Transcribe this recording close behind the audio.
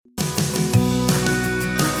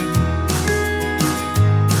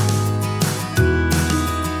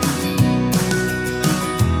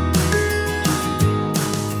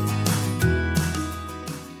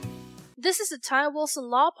This is the Ty Wilson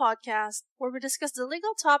Law Podcast, where we discuss the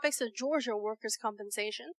legal topics of Georgia workers'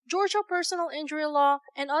 compensation, Georgia personal injury law,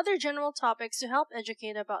 and other general topics to help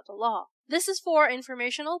educate about the law. This is for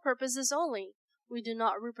informational purposes only. We do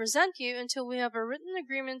not represent you until we have a written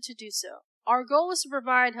agreement to do so. Our goal is to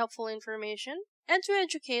provide helpful information and to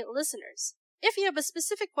educate listeners. If you have a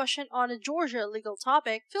specific question on a Georgia legal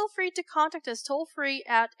topic, feel free to contact us toll-free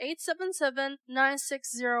at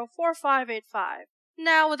 877-960-4585.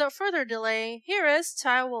 Now, without further delay, here is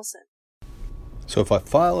Ty Wilson. So if I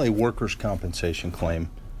file a workers' compensation claim,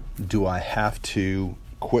 do I have to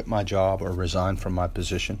quit my job or resign from my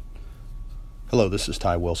position? Hello, this is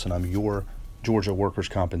Ty Wilson. I'm your Georgia workers'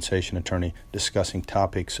 compensation attorney discussing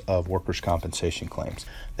topics of workers' compensation claims.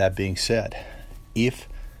 That being said, if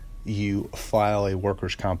you file a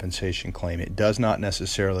workers' compensation claim, it does not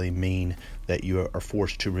necessarily mean that you are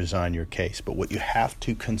forced to resign your case. But what you have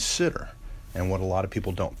to consider, and what a lot of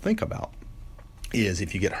people don't think about, is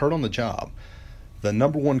if you get hurt on the job, the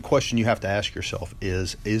number one question you have to ask yourself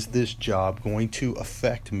is this job going to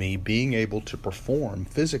affect me being able to perform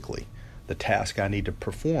physically the task I need to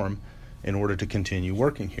perform in order to continue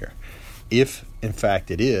working here? If, in fact,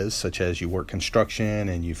 it is, such as you work construction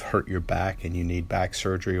and you've hurt your back and you need back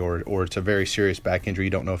surgery, or it's a very serious back injury, you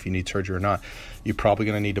don't know if you need surgery or not, you're probably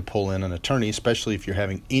going to need to pull in an attorney, especially if you're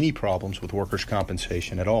having any problems with workers'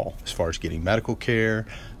 compensation at all, as far as getting medical care,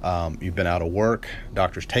 you've been out of work,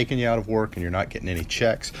 doctor's taking you out of work and you're not getting any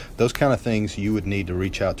checks. Those kind of things, you would need to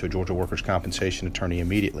reach out to a Georgia workers' compensation attorney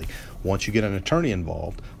immediately. Once you get an attorney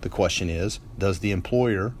involved, the question is, does the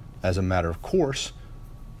employer, as a matter of course,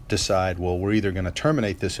 decide, well, we're either going to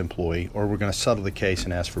terminate this employee or we're going to settle the case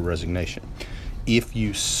and ask for resignation? If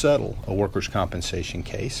you settle a workers' compensation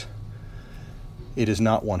case, it is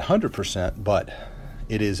not 100%, but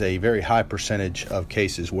it is a very high percentage of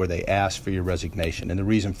cases where they ask for your resignation. And the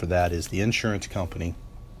reason for that is the insurance company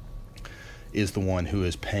is the one who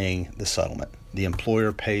is paying the settlement. The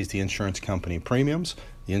employer pays the insurance company premiums.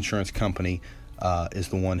 The insurance company is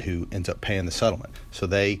the one who ends up paying the settlement. So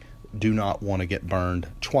they do not want to get burned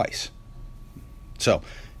twice. So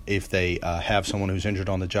if they have someone who's injured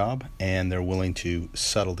on the job and they're willing to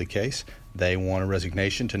settle the case, they want a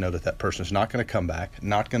resignation to know that that person's not going to come back,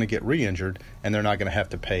 not going to get re-injured, and they're not going to have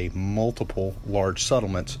to pay multiple large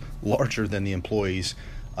settlements larger than the employee's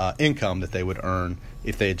income that they would earn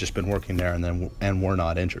if they had just been working there and were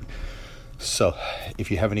not injured. So if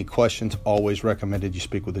you have any questions, always recommended you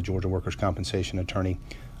speak with a Georgia workers' compensation attorney.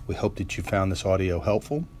 We hope that you found this audio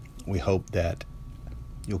helpful. We hope that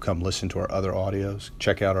you'll come listen to our other audios,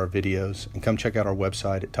 check out our videos, and come check out our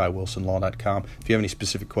website at tywilsonlaw.com. If you have any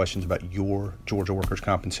specific questions about your Georgia workers'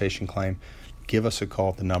 compensation claim, give us a call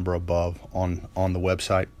at the number above on the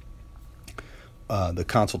website. The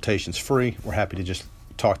consultation's free. We're happy to just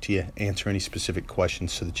talk to you, answer any specific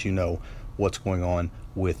questions so that you know what's going on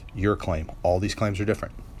with your claim. All these claims are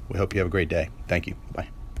different. We hope you have a great day. Thank you. Bye.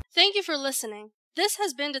 Thank you for listening. This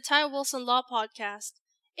has been the Ty Wilson Law Podcast.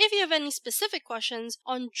 If you have any specific questions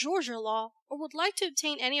on Georgia law or would like to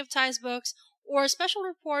obtain any of Ty's books or special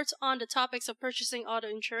reports on the topics of purchasing auto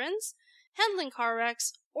insurance, handling car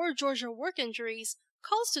wrecks, or Georgia work injuries,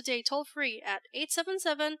 call us today toll-free at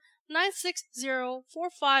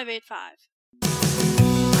 877-960-4585.